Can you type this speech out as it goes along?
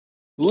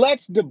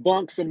Let's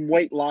debunk some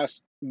weight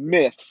loss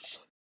myths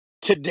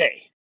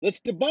today.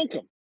 Let's debunk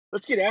them.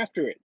 Let's get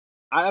after it.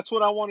 That's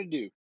what I want to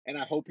do, and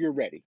I hope you're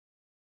ready.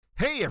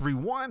 Hey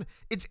everyone,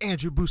 it's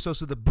Andrew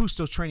Bustos of the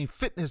Bustos Training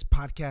Fitness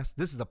Podcast.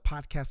 This is a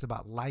podcast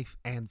about life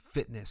and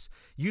fitness.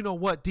 You know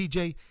what,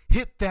 DJ?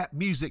 Hit that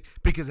music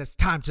because it's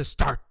time to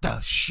start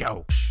the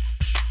show.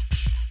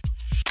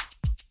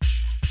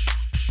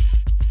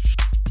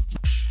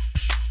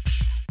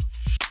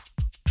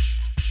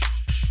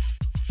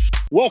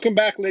 Welcome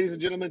back, ladies and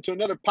gentlemen, to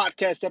another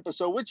podcast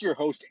episode with your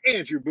host,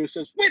 Andrew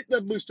Bustos, with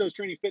the Bustos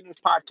Training Fitness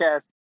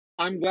Podcast.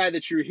 I'm glad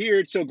that you're here.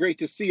 It's so great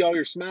to see all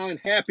your smiling,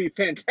 happy,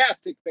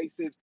 fantastic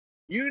faces.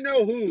 You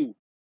know who?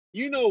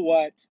 You know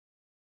what?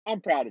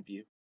 I'm proud of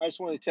you. I just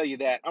want to tell you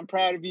that. I'm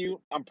proud of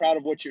you. I'm proud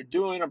of what you're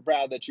doing. I'm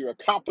proud that you're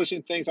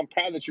accomplishing things. I'm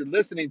proud that you're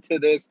listening to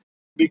this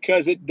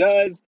because it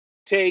does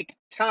take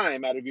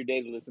time out of your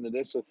day to listen to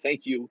this. So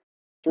thank you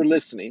for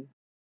listening.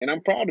 And I'm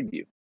proud of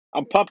you.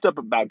 I'm pumped up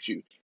about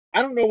you.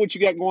 I don't know what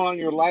you got going on in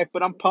your life,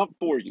 but I'm pumped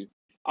for you.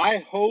 I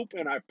hope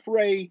and I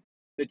pray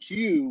that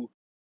you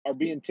are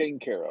being taken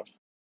care of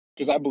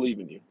because I believe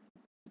in you.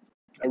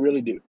 I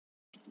really do.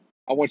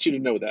 I want you to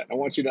know that. I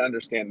want you to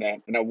understand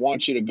that. And I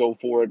want you to go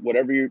for it.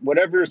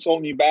 Whatever is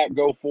holding you back,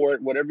 go for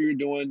it. Whatever you're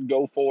doing,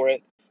 go for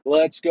it.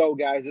 Let's go,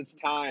 guys. It's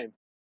time.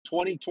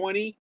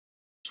 2020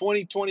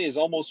 is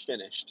almost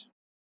finished.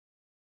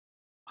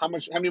 How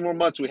many more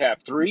months we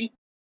have? 3?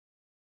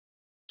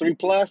 3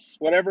 plus,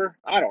 whatever.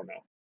 I don't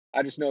know.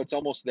 I just know it's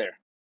almost there.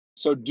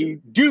 So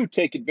do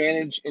take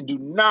advantage and do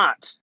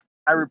not,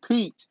 I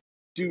repeat,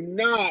 do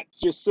not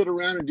just sit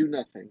around and do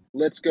nothing.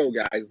 Let's go,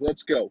 guys.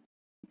 Let's go.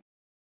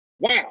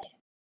 Wow.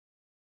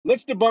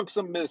 Let's debunk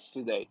some myths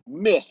today.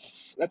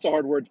 Myths. That's a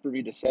hard word for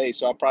me to say,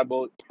 so I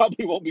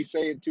probably won't be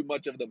saying too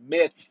much of the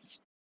myths.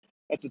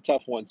 That's a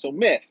tough one. So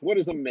myth. What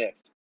is a myth?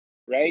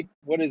 Right?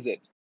 What is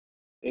it?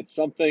 It's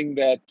something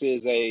that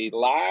is a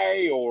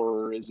lie,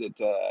 or is it?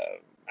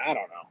 I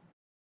don't know.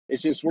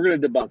 It's just we're gonna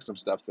debunk some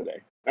stuff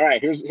today. All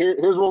right. Here's what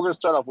we're gonna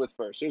start off with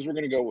first. Here's what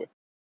we're gonna go with.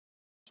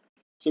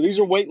 So these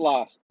are weight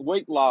loss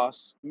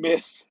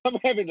myths. I'm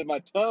having my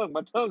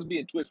tongue's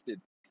being twisted.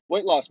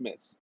 Weight loss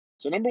myths.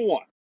 So number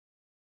one.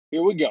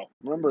 Here we go.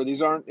 Remember,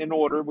 these aren't in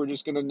order. We're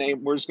just going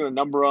to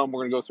number them.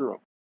 We're going to go through them.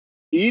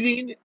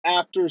 Eating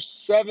after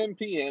 7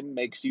 p.m.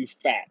 makes you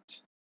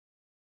fat.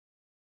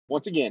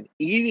 Once again,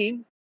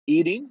 eating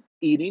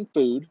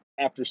food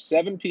after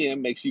 7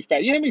 p.m. makes you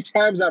fat. You know how many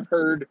times I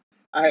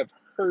have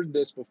heard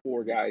this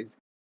before, guys.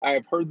 I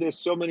have heard this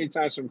so many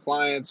times from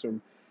clients,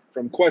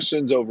 from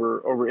questions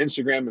over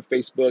Instagram and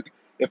Facebook.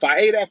 If I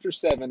ate after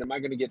 7, am I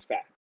going to get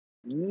fat?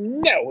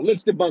 No.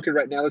 Let's debunk it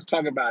right now. Let's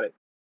talk about it.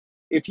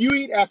 If you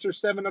eat after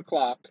 7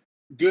 o'clock,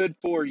 good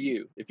for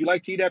you. If you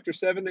like to eat after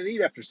 7, then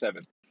eat after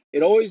 7.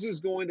 It always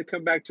is going to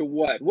come back to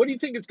what? What do you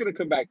think it's going to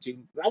come back to?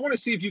 I want to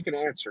see if you can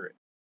answer it.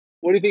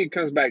 What do you think it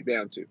comes back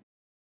down to?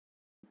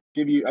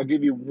 I'll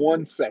give you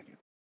 1 second.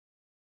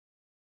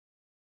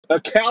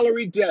 A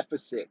calorie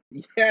deficit.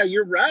 Yeah,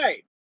 you're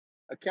right.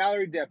 A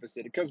calorie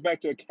deficit. It comes back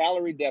to a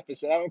calorie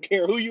deficit. I don't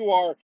care who you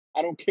are.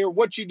 I don't care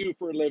what you do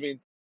for a living.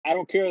 I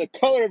don't care the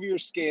color of your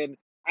skin.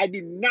 I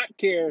do not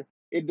care.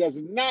 It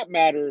does not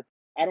matter.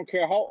 I don't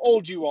care how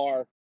old you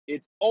are.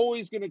 It's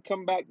always going to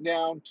come back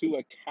down to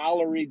a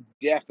calorie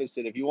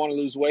deficit. If you want to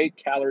lose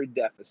weight, calorie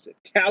deficit.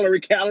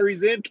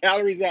 Calories in,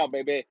 calories out,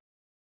 baby.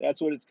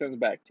 That's what it comes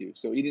back to.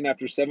 So eating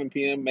after 7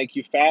 p.m. make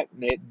you fat?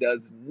 And it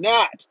does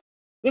not.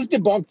 Let's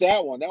debunk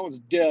that one. That one's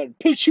done.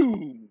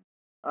 Poochoo.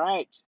 All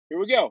right, here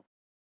we go.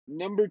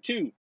 Number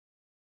 2,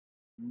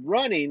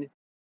 running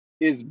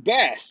is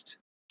best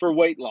for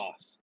weight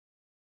loss.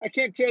 I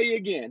can't tell you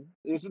again.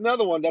 This is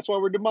another one. That's why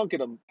we're debunking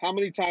them. How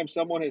many times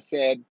someone has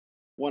said,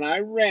 when I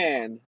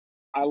ran,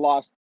 I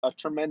lost a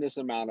tremendous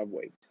amount of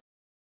weight.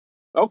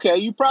 Okay,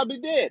 you probably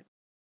did.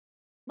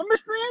 But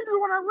Mr.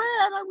 Andrew, when I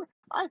ran,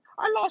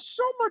 I lost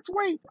so much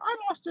weight. I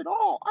lost it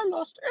all. I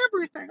lost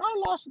everything.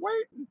 I lost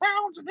weight and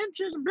pounds and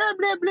inches and blah,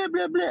 blah, blah,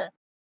 blah, blah.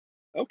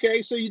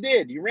 Okay, so you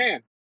did. You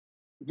ran.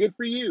 Good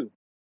for you.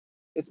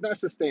 It's not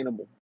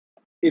sustainable.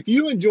 If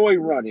you enjoy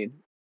running,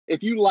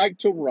 if you like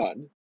to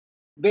run,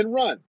 then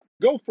run.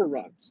 Go for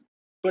runs.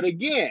 But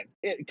again,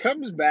 it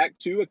comes back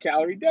to a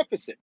calorie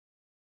deficit.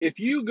 If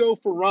you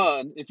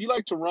if you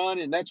like to run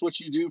and that's what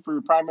you do for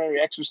your primary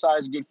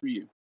exercise, good for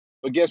you.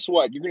 But guess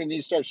what? You're going to need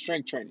to start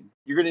strength training.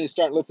 You're going to need to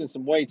start lifting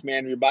some weights,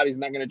 man, or your body's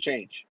not going to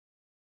change.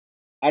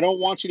 I don't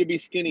want you to be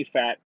skinny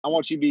fat. I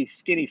want you to be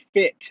skinny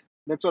fit.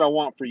 That's what I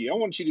want for you. I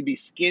want you to be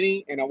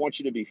skinny and I want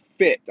you to be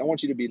fit. I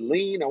want you to be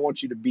lean. I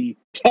want you to be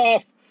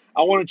tough.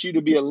 I want you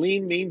to be a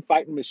lean, mean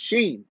fighting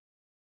machine.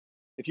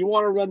 If you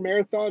want to run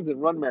marathons, then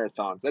run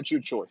marathons. That's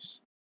your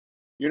choice.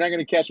 You're not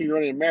going to catch me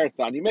running a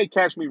marathon. You may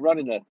catch me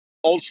running a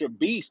ultra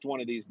beast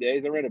one of these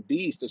days. I ran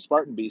a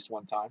Spartan beast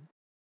one time.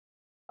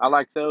 I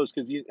like those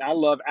because I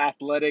love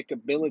athletic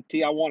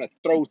ability. I want to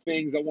throw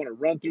things. I want to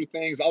run through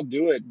things. I'll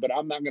do it, but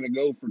I'm not going to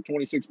go for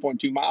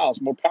 26.2 miles.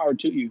 More power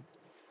to you.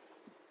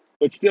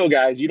 But still,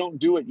 guys, you don't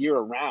do it year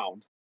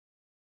round.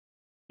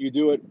 You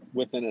do it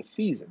within a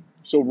season.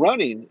 So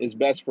running is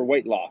best for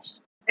weight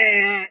loss.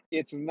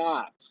 It's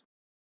not.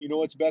 You know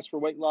what's best for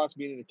weight loss?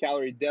 Being in a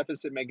calorie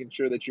deficit, making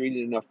sure that you're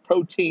eating enough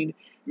protein,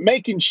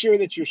 making sure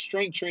that you're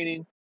strength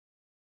training.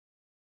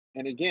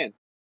 And again,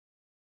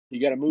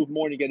 you got to move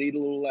more and you got to eat a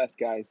little less,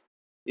 guys.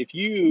 If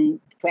you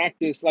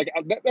practice, like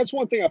that's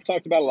one thing I've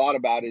talked about a lot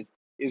about is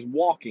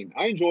walking.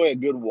 I enjoy a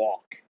good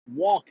walk.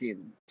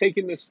 Walking,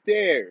 taking the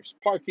stairs,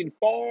 parking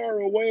far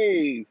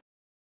away.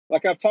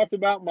 Like I've talked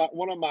about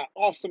one of my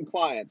awesome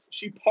clients.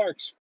 She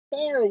parks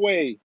far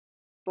away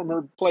from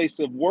her place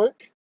of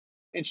work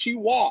and she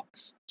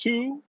walks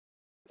to,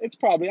 it's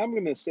probably, I'm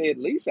going to say at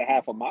least a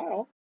half a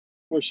mile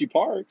where she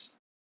parks.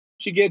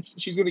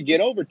 She's going to get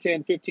over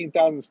 10,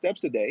 15,000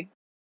 steps a day,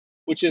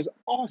 which is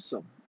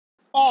awesome.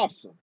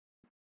 Awesome.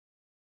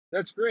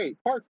 That's great.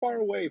 Park far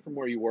away from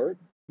where you work.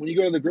 When you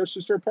go to the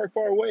grocery store, park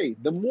far away.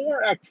 The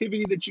more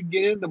activity that you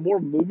get in, the more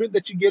movement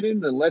that you get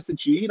in, the less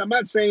that you eat. I'm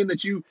not saying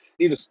that you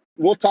need to,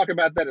 we'll talk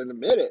about that in a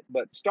minute,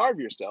 but starve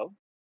yourself.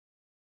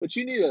 But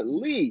you need to at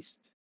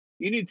least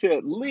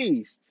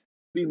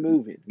be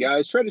moving.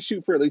 Guys, try to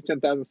shoot for at least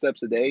 10,000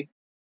 steps a day.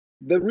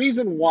 The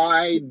reason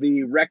why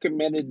the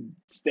recommended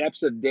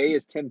steps a day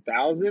is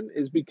 10,000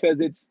 is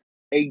because it's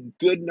a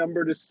good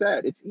number to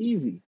set. It's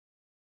easy.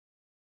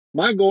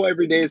 My goal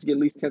every day is to get at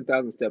least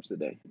 10,000 steps a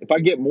day. If I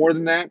get more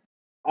than that,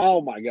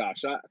 oh my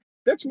gosh,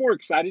 that's more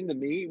exciting to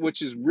me,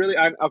 which is really,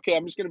 okay,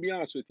 I'm just going to be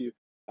honest with you.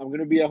 I'm going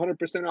to be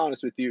 100%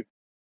 honest with you.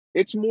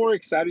 It's more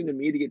exciting to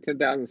me to get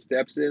 10,000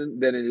 steps in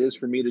than it is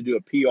for me to do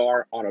a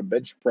PR on a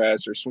bench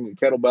press or swing a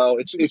kettlebell.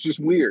 It's just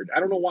weird.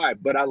 I don't know why,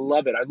 but I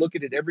love it. I look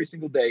at it every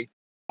single day.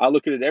 And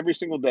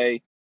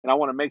I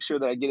want to make sure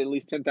that I get at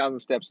least 10,000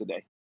 steps a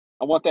day.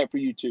 I want that for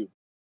you too.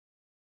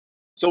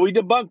 So we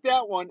debunked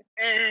that one.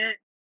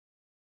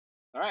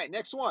 All right,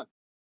 next one.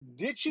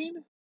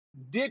 Ditching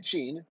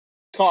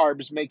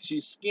carbs makes you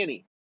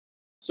skinny.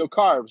 So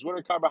carbs, what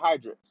are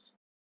carbohydrates?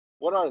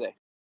 What are they?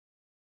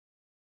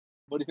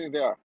 What do you think they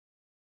are?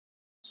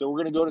 So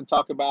we're going to go and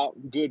talk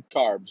about good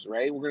carbs,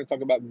 right? We're going to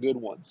talk about good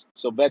ones.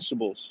 So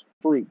vegetables,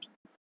 fruit,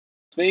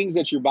 things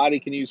that your body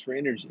can use for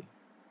energy.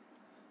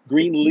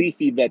 Green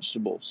leafy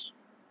vegetables,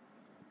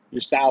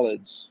 your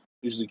salads,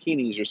 your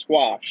zucchinis, your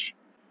squash.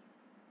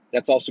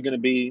 That's also going to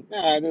be,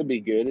 it'll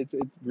be good. It's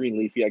green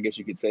leafy, I guess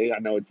you could say. I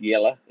know it's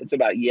yellow. It's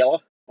about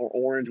yellow or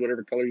orange,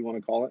 whatever color you want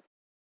to call it.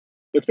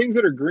 But things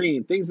that are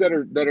green, things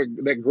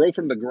that grow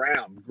from the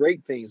ground,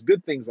 great things,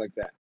 good things like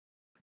that.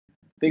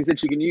 Things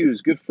that you can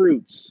use, good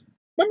fruits.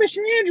 But Mr.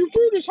 Andrew,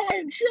 fruit is high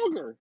in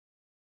sugar.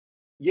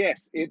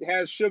 Yes, it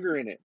has sugar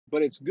in it,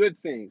 but it's good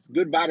things,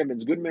 good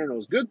vitamins, good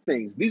minerals, good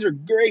things. These are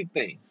great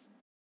things.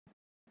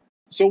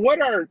 So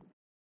what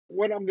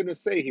I'm going to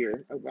say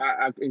here,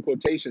 in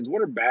quotations,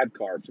 what are bad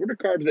carbs? What are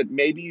carbs that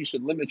maybe you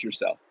should limit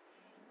yourself?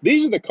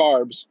 These are the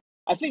carbs.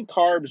 I think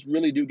carbs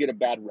really do get a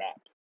bad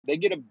rap. They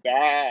get a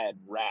bad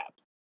rap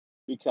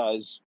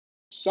because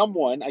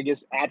someone, I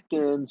guess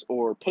Atkins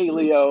or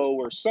Paleo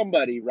or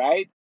somebody,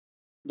 right?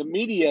 The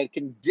media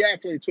can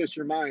definitely twist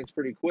your minds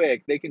pretty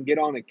quick. They can get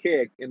on a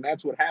kick, and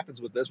that's what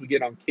happens with us. We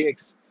get on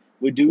kicks,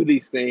 we do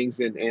these things,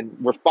 and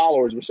we're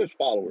followers. We're such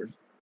followers.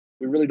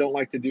 We really don't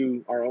like to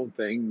do our own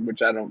thing,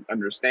 which I don't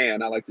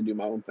understand. I like to do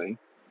my own thing,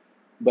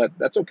 but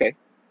that's okay.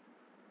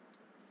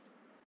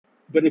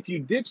 But if you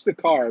ditch the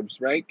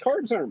carbs, right?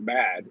 Carbs aren't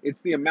bad.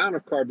 It's the amount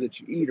of carbs that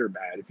you eat are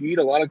bad. If you eat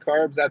a lot of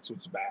carbs, that's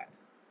what's bad.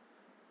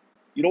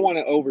 You don't want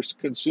to over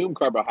consume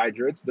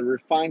carbohydrates. The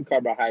refined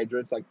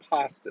carbohydrates like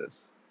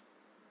pastas,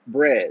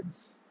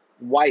 breads,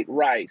 white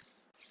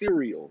rice,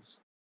 cereals.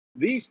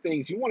 These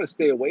things you want to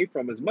stay away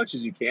from as much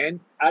as you can.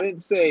 I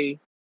didn't say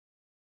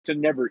to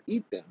never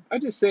eat them. I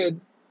just said,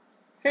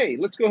 hey,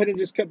 let's go ahead and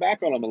just cut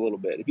back on them a little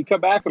bit. If you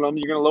cut back on them,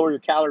 you're going to lower your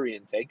calorie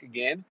intake.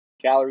 Again,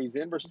 calories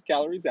in versus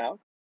calories out.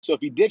 So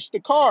if you ditch the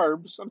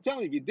carbs, I'm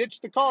telling you, if you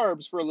ditch the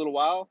carbs for a little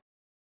while,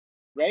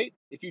 right?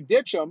 If you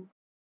ditch them,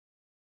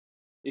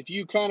 if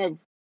you kind of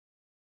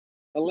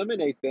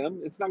eliminate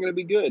them, it's not going to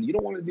be good. You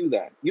don't want to do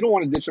that. You don't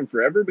want to ditch them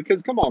forever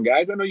because, come on,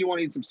 guys, I know you want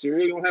to eat some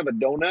cereal. You want to have a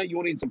donut. You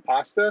want to eat some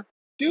pasta.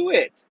 Do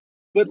it,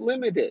 but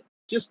limit it.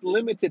 Just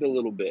limit it a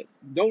little bit.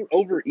 Don't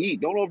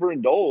overeat. Don't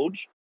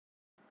overindulge.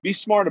 Be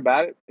smart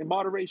about it in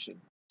moderation.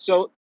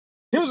 So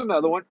here's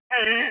another one.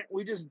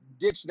 We just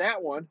ditched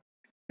that one.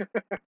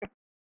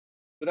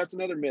 But that's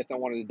another myth I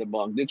wanted to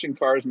debunk. Ditching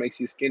carbs makes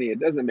you skinny. It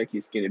doesn't make you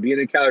skinny. Being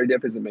in a calorie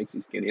deficit makes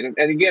you skinny. And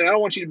again, I don't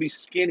want you to be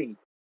skinny.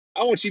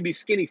 I want you to be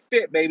skinny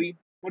fit, baby.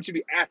 I want you to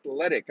be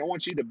athletic. I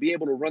want you to be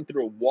able to run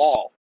through a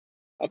wall.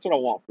 That's what I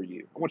want for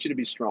you. I want you to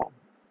be strong.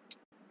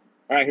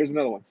 All right, here's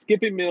another one.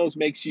 Skipping meals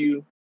takes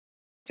you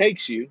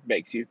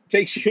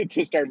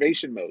into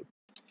starvation mode.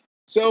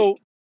 So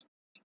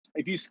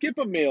if you skip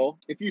a meal,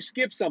 if you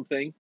skip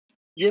something,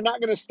 you're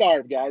not going to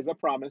starve, guys. I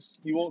promise.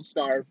 You won't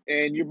starve,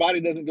 and your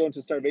body doesn't go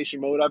into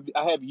starvation mode.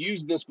 I have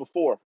used this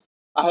before.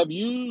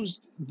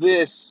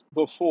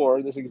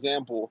 This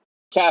example.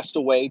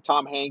 Castaway,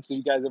 Tom Hanks. Have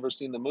you guys ever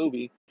seen the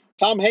movie?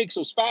 Tom Hanks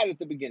was fat at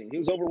the beginning. He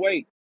was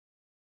overweight.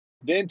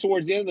 Then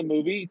towards the end of the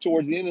movie,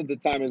 towards the end of the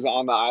time he's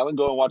on the island,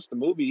 go and watch the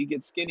movie, he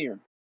gets skinnier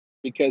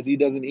because he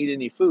doesn't eat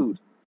any food.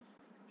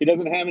 He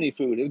doesn't have any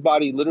food. His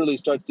body literally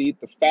starts to eat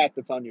the fat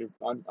that's on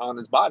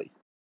his body.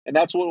 And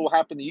that's what will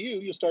happen to you.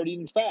 You'll start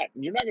eating fat.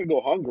 And you're not going to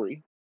go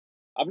hungry.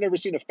 I've never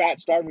seen a fat,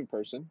 starving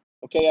person.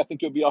 Okay, I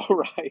think you'll be all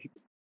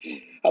right.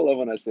 I love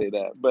when I say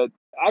that. But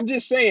I'm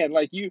just saying,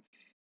 like,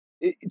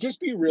 just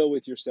be real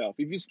with yourself.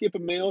 If you skip a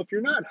meal, if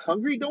you're not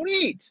hungry, don't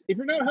eat. If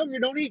you're not hungry,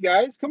 don't eat,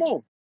 guys. Come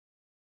on.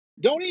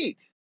 Don't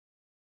eat.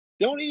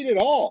 Don't eat at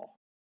all.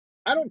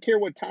 I don't care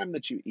what time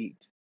that you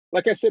eat.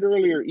 Like I said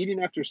earlier,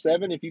 eating after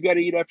 7, if you got to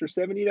eat after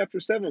 7, eat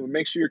after 7, but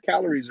make sure your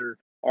calories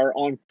are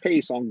on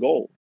pace, on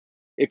goal.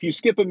 If you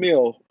skip a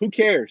meal, who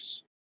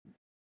cares?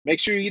 Make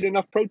sure you eat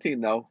enough protein,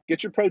 though.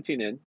 Get your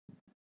protein in.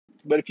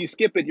 But if you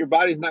skip it, your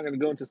body's not going to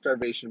go into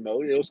starvation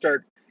mode. It'll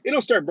start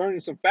burning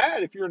some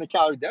fat. If you're in a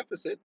calorie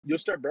deficit, you'll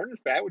start burning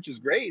fat, which is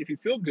great. If you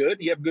feel good,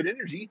 you have good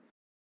energy,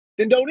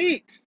 then don't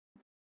eat.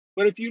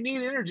 But if you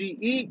need energy,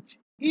 eat,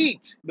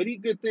 but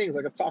eat good things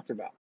like I've talked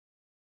about.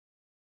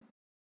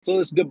 So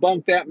let's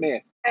debunk that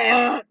myth.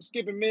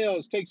 Skipping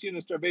meals takes you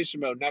into starvation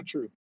mode. Not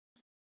true.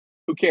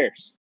 Who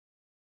cares?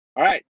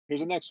 All right,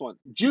 here's the next one.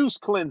 Juice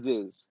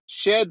cleanses,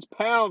 sheds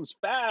pounds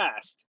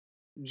fast.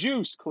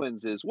 Juice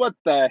cleanses. What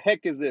the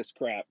heck is this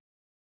crap?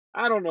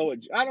 I don't know.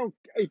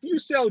 If you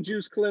sell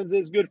juice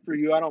cleanses, good for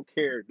you. I don't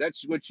care.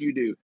 That's what you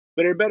do.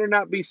 But it better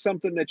not be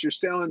something that you're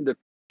selling to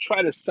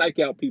try to psych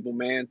out people,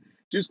 man.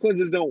 Juice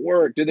cleanses don't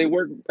work. Do they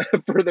work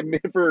for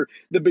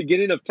the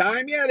beginning of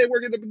time? Yeah, they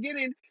work at the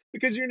beginning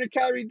because you're in a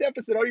calorie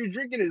deficit. All you're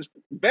drinking is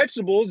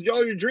vegetables.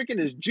 All you're drinking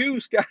is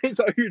juice,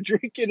 guys. All you're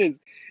drinking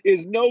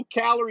is no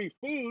calorie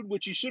food,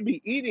 which you should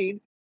be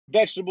eating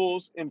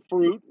vegetables and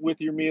fruit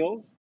with your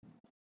meals.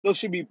 Those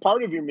should be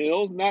part of your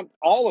meals, not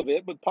all of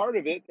it, but part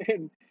of it.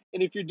 And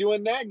if you're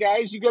doing that,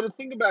 guys, you got to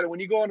think about it. When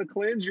you go on a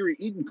cleanse, you're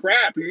eating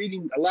crap. You're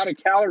eating a lot of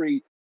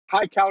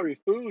high calorie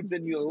foods.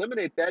 Then you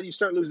eliminate that, you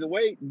start losing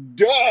weight.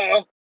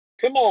 Duh.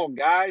 Come on,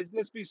 guys.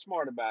 Let's be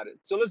smart about it.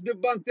 So let's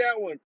debunk that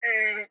one.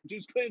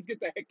 Juice cleanse, get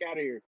the heck out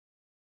of here.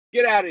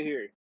 Get out of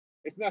here.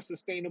 It's not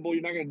sustainable.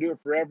 You're not going to do it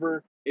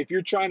forever. If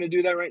you're trying to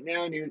do that right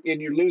now and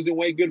you're losing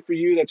weight, good for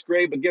you. That's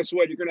great. But guess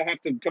what? You're going to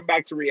have to come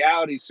back to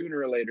reality sooner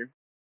or later.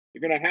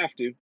 You're going to have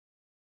to.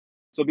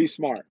 So be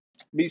smart.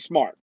 Be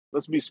smart.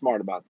 Let's be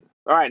smart about this.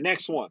 All right,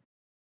 next one.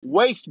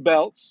 Waist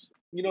belts.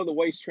 You know the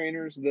waist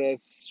trainers, the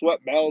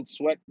sweat belts,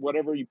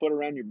 whatever you put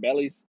around your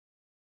bellies.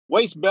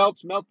 Waist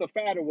belts melt the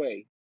fat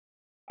away.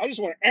 I just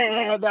want to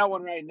add that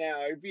one right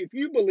now. If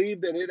you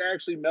believe that it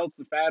actually melts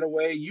the fat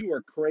away, you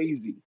are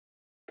crazy.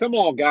 Come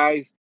on,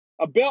 guys.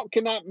 A belt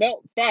cannot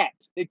melt fat.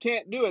 It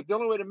can't do it. The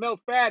only way to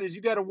melt fat is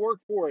you got to work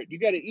for it. You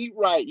got to eat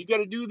right. You got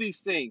to do these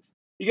things.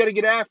 You got to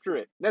get after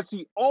it. That's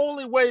the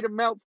only way to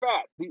melt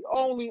fat. The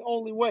only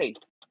way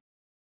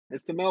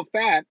is to melt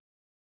fat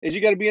is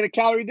you got to be in a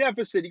calorie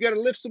deficit. You got to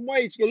lift some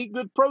weights. You got to eat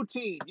good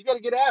protein. You got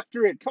to get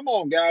after it. Come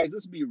on, guys.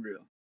 Let's be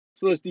real.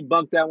 So let's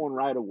debunk that one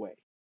right away.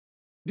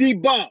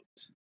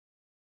 Debunked.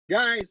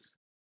 Guys,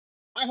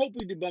 I hope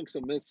we debunk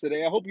some myths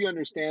today. I hope you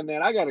understand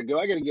that. I got to go.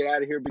 I got to get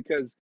out of here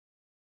because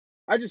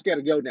I just got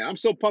to go now. I'm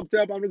so pumped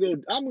up. I'm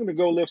gonna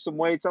go lift some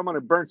weights. I'm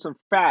gonna burn some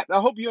fat. I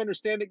hope you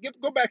understand it.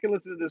 Go back and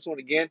listen to this one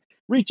again.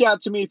 Reach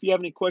out to me if you have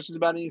any questions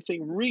about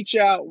anything. Reach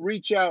out,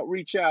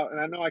 and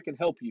I know I can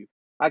help you.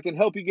 I can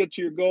help you get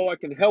to your goal. I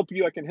can help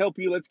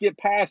you. Let's get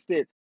past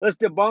it. Let's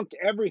debunk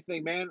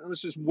everything, man.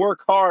 Let's just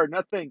work hard.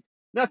 Nothing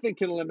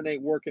can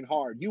eliminate working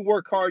hard. You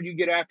work hard, you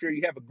get after it.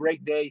 You have a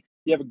great day.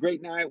 You have a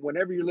great night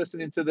whenever you're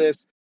listening to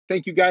this.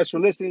 Thank you guys for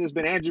listening. This has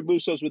been Andrew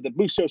Bustos with the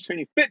Bustos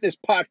Training Fitness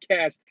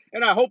Podcast,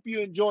 and I hope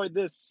you enjoyed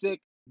this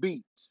sick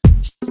beat.